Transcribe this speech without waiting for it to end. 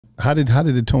How did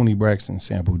the Toni Braxton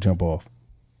sample jump off?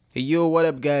 Hey yo, what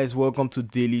up guys? Welcome to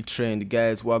Daily Trend.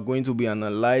 Guys, we are going to be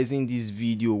analyzing this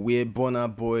video where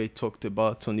Burna Boy talked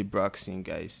about Toni Braxton,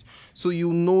 guys. So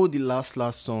you know the last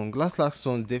song. Last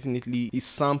song definitely is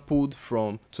sampled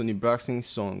from Toni Braxton's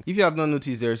song. If you have not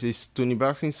noticed, there's a Toni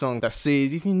Braxton song that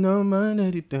says, if you know my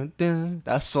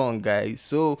that song, guys.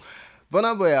 So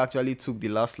Burna Boy actually took the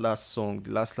last song,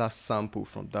 the last sample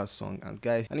from that song,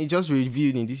 and he just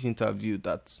revealed in this interview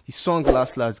that his song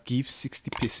last gives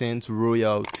 60%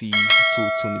 royalty to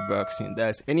Toni Braxton.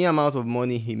 That's any amount of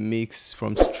money he makes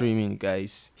from streaming,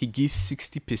 guys. He gives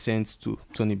 60% to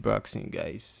Toni Braxton,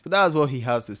 guys. So that's what he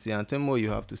has to say, and tell me what you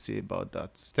have to say about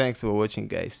that. Thanks for watching,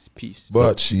 guys. Peace.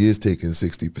 But she is taking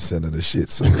 60% of the shit,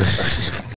 so